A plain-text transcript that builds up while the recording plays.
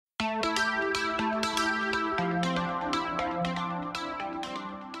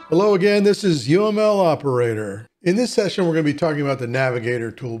Hello again, this is UML Operator. In this session, we're going to be talking about the Navigator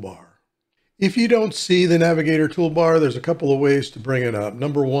Toolbar. If you don't see the Navigator Toolbar, there's a couple of ways to bring it up.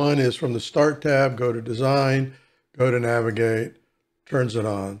 Number one is from the Start tab, go to Design, go to Navigate, turns it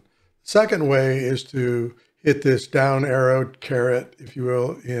on. The second way is to hit this down arrow caret, if you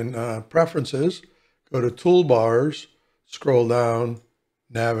will, in Preferences, go to Toolbars, scroll down,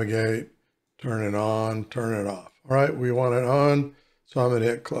 Navigate, turn it on, turn it off. All right, we want it on. So I'm going to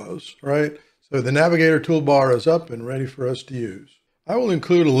hit close, right? So the Navigator Toolbar is up and ready for us to use. I will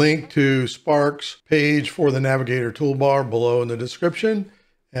include a link to Sparx page for the Navigator Toolbar below in the description,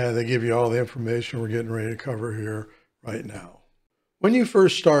 and they give you all the information we're getting ready to cover here right now. When you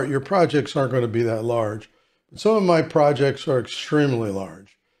first start, your projects aren't going to be that large, but some of my projects are extremely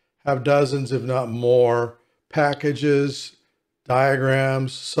large, have dozens, if not more, packages,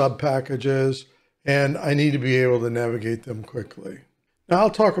 diagrams, sub-packages, and I need to be able to navigate them quickly. Now, I'll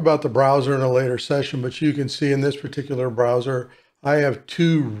talk about the browser in a later session, but you can see in this particular browser, I have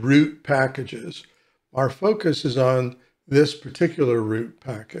two root packages. Our focus is on this particular root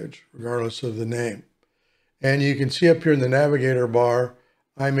package, regardless of the name. And you can see up here in the navigator bar,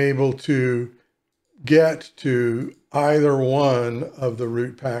 I'm able to get to either one of the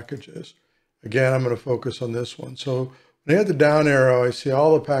root packages. Again, I'm going to focus on this one. So when I hit the down arrow, I see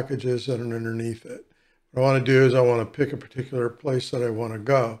all the packages that are underneath it. What I want to do is I want to pick a particular place that I want to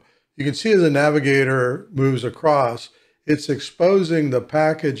go. You can see as the navigator moves across, it's exposing the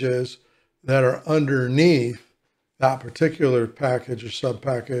packages that are underneath that particular package or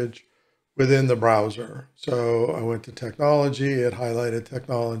sub-package within the browser. So I went to technology, it highlighted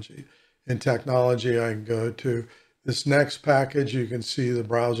technology. In technology, I can go to this next package. You can see the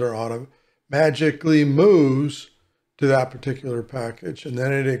browser magically moves to that particular package, and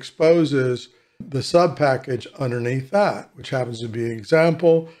then it exposes the sub-package underneath that, which happens to be an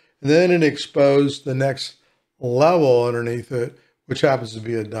example, and then it exposed the next level underneath it, which happens to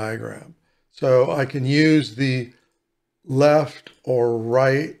be a diagram. So I can use the left or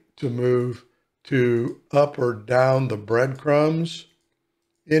right to move to up or down the breadcrumbs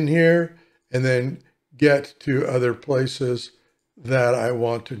in here, and then get to other places that I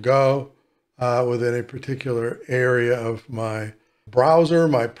want to go within a particular area of my browser,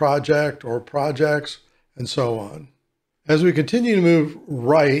 my project or projects, and so on. As we continue to move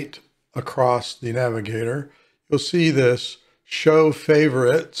right across the navigator, you'll see this Show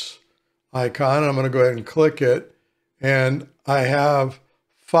Favorites icon. I'm going to go ahead and click it, and I have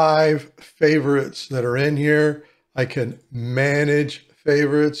 5 favorites that are in here. I can manage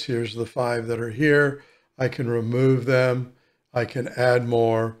favorites. Here's the 5 that are here. I can remove them. I can add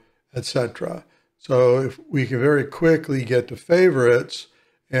more, etc. So if we can very quickly get to favorites,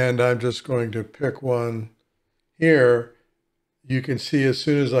 and I'm just going to pick one here, you can see as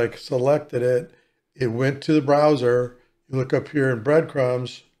soon as I selected it, it went to the browser. You look up here in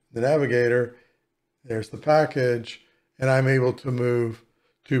Breadcrumbs, the navigator, there's the package, and I'm able to move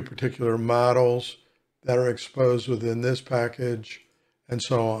to particular models that are exposed within this package, and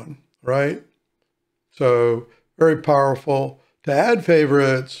so on, right? So very powerful. To add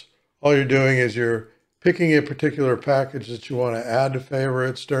favorites, all you're doing is you're picking a particular package that you want to add to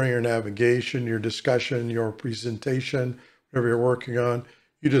favorites during your navigation, your discussion, your presentation, whatever you're working on.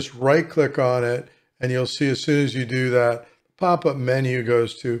 You just right click on it, and you'll see as soon as you do that, the pop-up menu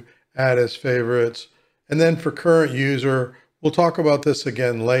goes to add as favorites. And then for current user, we'll talk about this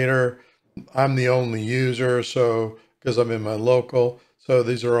again later. I'm the only user, so because I'm in my local, so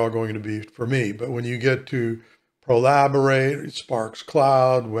these are all going to be for me. But when you get to Collaborate, Sparx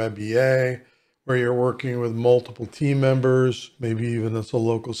Cloud, WebEA, where you're working with multiple team members, maybe even as a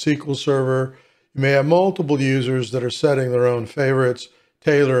local SQL server, you may have multiple users that are setting their own favorites,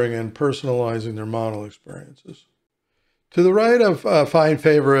 tailoring and personalizing their model experiences. To the right of Find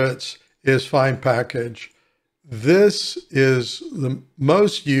Favorites is Find Package. This is the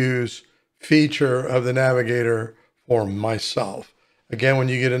most used feature of the Navigator for myself. Again, when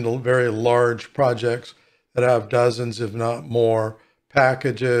you get into very large projects that have dozens, if not more,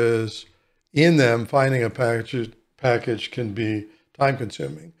 packages in them, finding a package can be time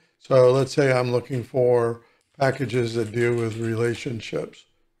consuming. So let's say I'm looking for packages that deal with relationships,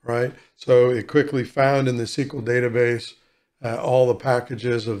 right? So it quickly found in the SQL database all the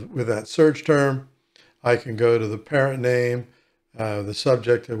packages with that search term. I can go to the parent name, the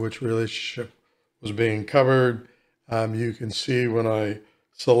subject of which relationship was being covered. You can see when I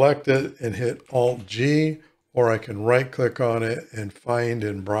select it and hit Alt-G, or I can right click on it and find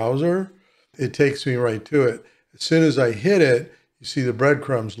in browser. It takes me right to it. As soon as I hit it, you see the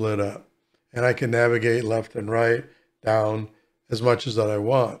breadcrumbs lit up, and I can navigate left and right, down, as much as that I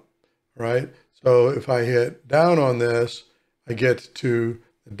want, right? So if I hit down on this, I get to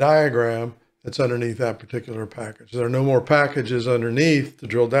the diagram that's underneath that particular package. There are no more packages underneath to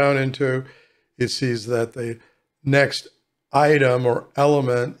drill down into. It sees that the next item or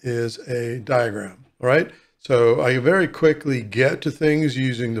element is a diagram, all right? So I very quickly get to things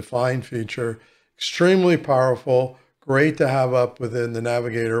using the find feature. Extremely powerful, great to have up within the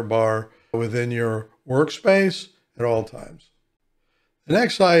Navigator bar within your workspace at all times. The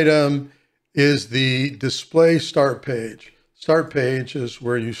next item is the display start page. Start page is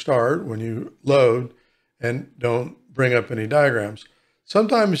where you start when you load and don't bring up any diagrams.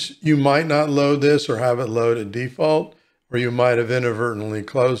 Sometimes you might not load this or have it load at default, or you might have inadvertently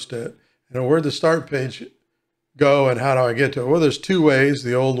closed it. And where'd the start page go and how do I get to it? Well, there's two ways.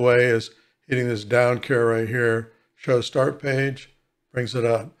 The old way is hitting this down arrow right here, show start page, brings it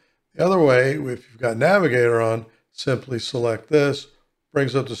up. The other way, if you've got Navigator on, simply select this,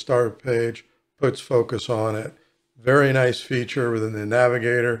 brings up the start page, puts focus on it. Very nice feature within the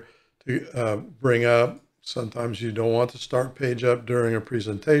Navigator to bring up. Sometimes you don't want the start page up during a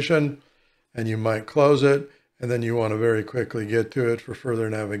presentation and you might close it, and then you want to very quickly get to it for further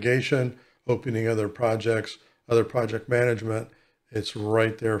navigation, opening other projects, other project management. It's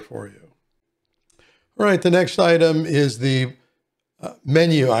right there for you. All right, the next item is the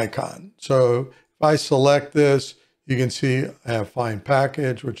menu icon. So if I select this, you can see I have Find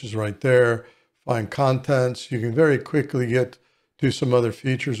Package, which is right there. Find Contents. You can very quickly get to some other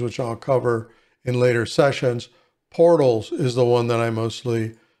features, which I'll cover in later sessions. Portals is the one that I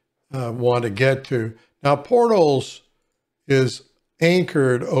mostly want to get to. Now, Portals is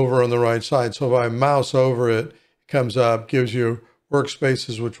anchored over on the right side. So if I mouse over it, it comes up, gives you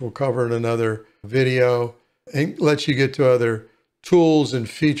workspaces, which we'll cover in another video, and lets you get to other tools and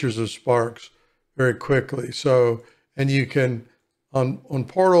features of Sparx very quickly. So, and you can, on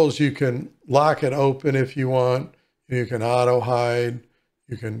Portals, you can lock it open if you want. You can auto hide.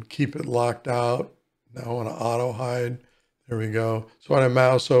 You can keep it locked out. Now I want to auto hide. There we go. So when I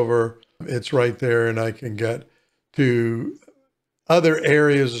mouse over, it's right there and I can get to other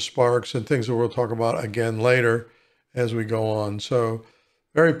areas of Sparx and things that we'll talk about again later as we go on. So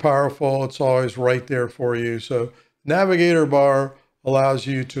very powerful. It's always right there for you. So Navigator bar allows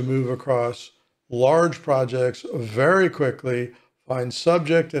you to move across large projects very quickly, find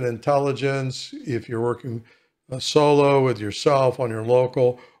subject and intelligence if you're working solo with yourself on your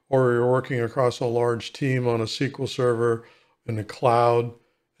local, or you're working across a large team on a SQL server in the cloud,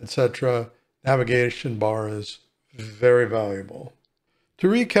 etc. Navigation bar is very valuable. To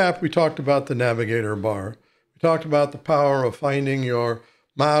recap, we talked about the Navigator bar. We talked about the power of finding your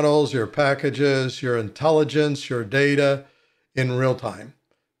models, your packages, your intelligence, your data in real time.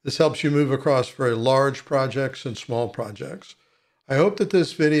 This helps you move across very large projects and small projects. I hope that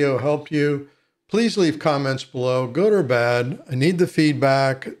this video helped you. Please leave comments below, good or bad. I need the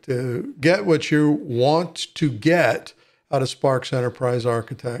feedback to get what you want to get out of Sparx Enterprise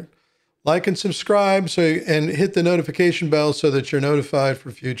Architect. Like and subscribe and hit the notification bell so that you're notified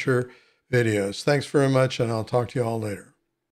for future videos. Thanks very much, and I'll talk to you all later.